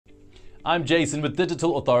I'm Jason with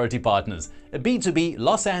Digital Authority Partners, a B2B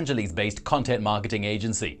Los Angeles-based content marketing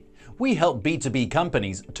agency. We help B2B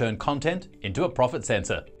companies turn content into a profit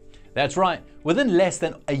center. That's right, within less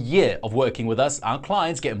than a year of working with us, our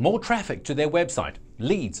clients get more traffic to their website,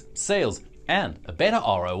 leads, sales, and a better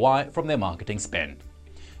ROI from their marketing spend.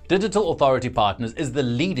 Digital Authority Partners is the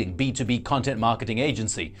leading B2B content marketing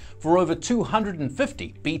agency for over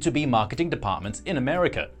 250 B2B marketing departments in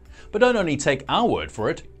America. But don't only take our word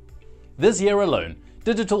for it. This year alone,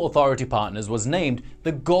 Digital Authority Partners was named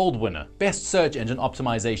the Gold Winner Best Search Engine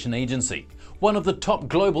Optimization Agency, one of the top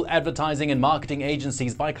global advertising and marketing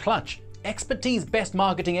agencies by Clutch, Expertise Best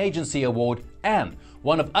Marketing Agency Award, and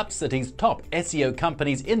one of UpCity's top SEO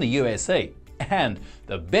companies in the USA, and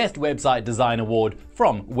the Best Website Design Award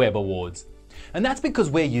from Web Awards. And that's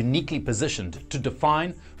because we're uniquely positioned to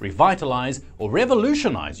define, revitalize, or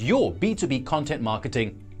revolutionize your B2B content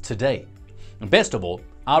marketing today. And best of all,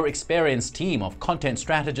 our experienced team of content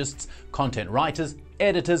strategists, content writers,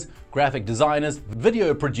 editors, graphic designers,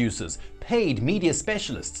 video producers, paid media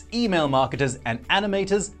specialists, email marketers, and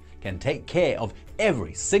animators can take care of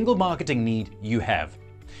every single marketing need you have.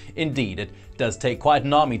 Indeed, it does take quite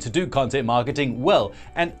an army to do content marketing well,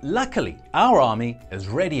 and luckily our army is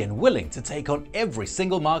ready and willing to take on every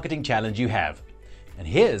single marketing challenge you have. And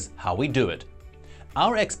here's how we do it.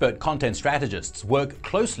 Our expert content strategists work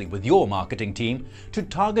closely with your marketing team to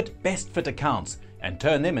target best fit accounts and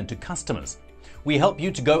turn them into customers. We help you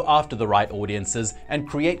to go after the right audiences and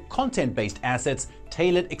create content-based assets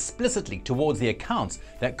tailored explicitly towards the accounts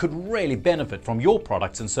that could really benefit from your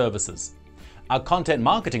products and services. Our content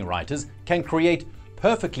marketing writers can create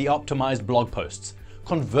perfectly optimized blog posts,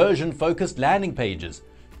 conversion-focused landing pages,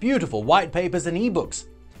 beautiful white papers and ebooks,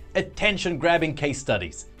 attention-grabbing case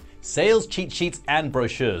studies, sales cheat sheets and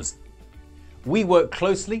brochures. We work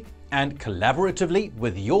closely and collaboratively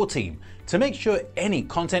with your team to make sure any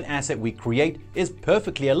content asset we create is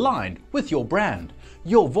perfectly aligned with your brand,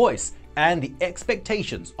 your voice, and the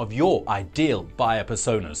expectations of your ideal buyer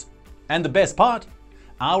personas. And the best part?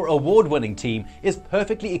 Our award-winning team is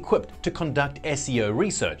perfectly equipped to conduct SEO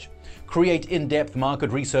research, create in-depth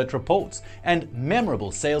market research reports, and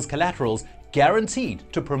memorable sales collaterals guaranteed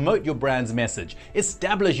to promote your brand's message,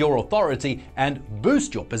 establish your authority, and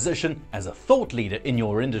boost your position as a thought leader in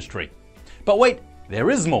your industry. But wait,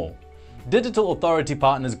 there is more. Digital Authority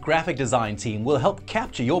Partners' graphic design team will help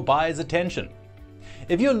capture your buyer's attention.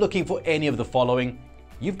 If you're looking for any of the following,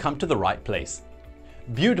 you've come to the right place.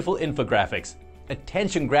 Beautiful infographics,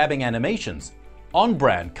 attention-grabbing animations,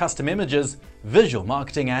 on-brand custom images, visual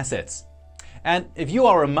marketing assets. And if you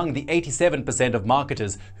are among the 87% of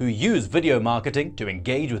marketers who use video marketing to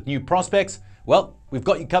engage with new prospects, well, we've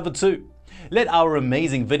got you covered too. Let our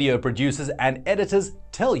amazing video producers and editors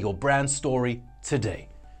tell your brand story today.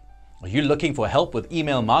 Are you looking for help with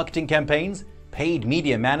email marketing campaigns, paid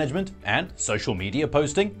media management, and social media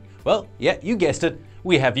posting? Well, yeah, you guessed it,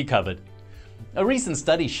 we have you covered. A recent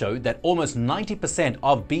study showed that almost 90%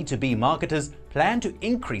 of B2B marketers plan to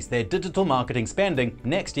increase their digital marketing spending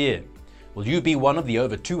next year. Will you be one of the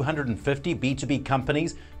over 250 B2B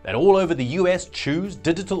companies that all over the US choose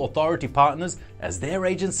Digital Authority Partners as their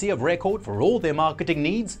agency of record for all their marketing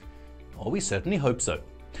needs? Well, we certainly hope so.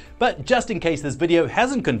 But just in case this video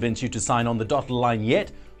hasn't convinced you to sign on the dotted line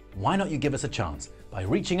yet, why not you give us a chance by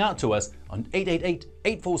reaching out to us on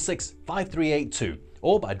 888-846-5382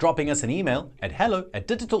 or by dropping us an email at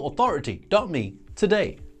hello@digitalauthority.me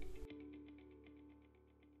today.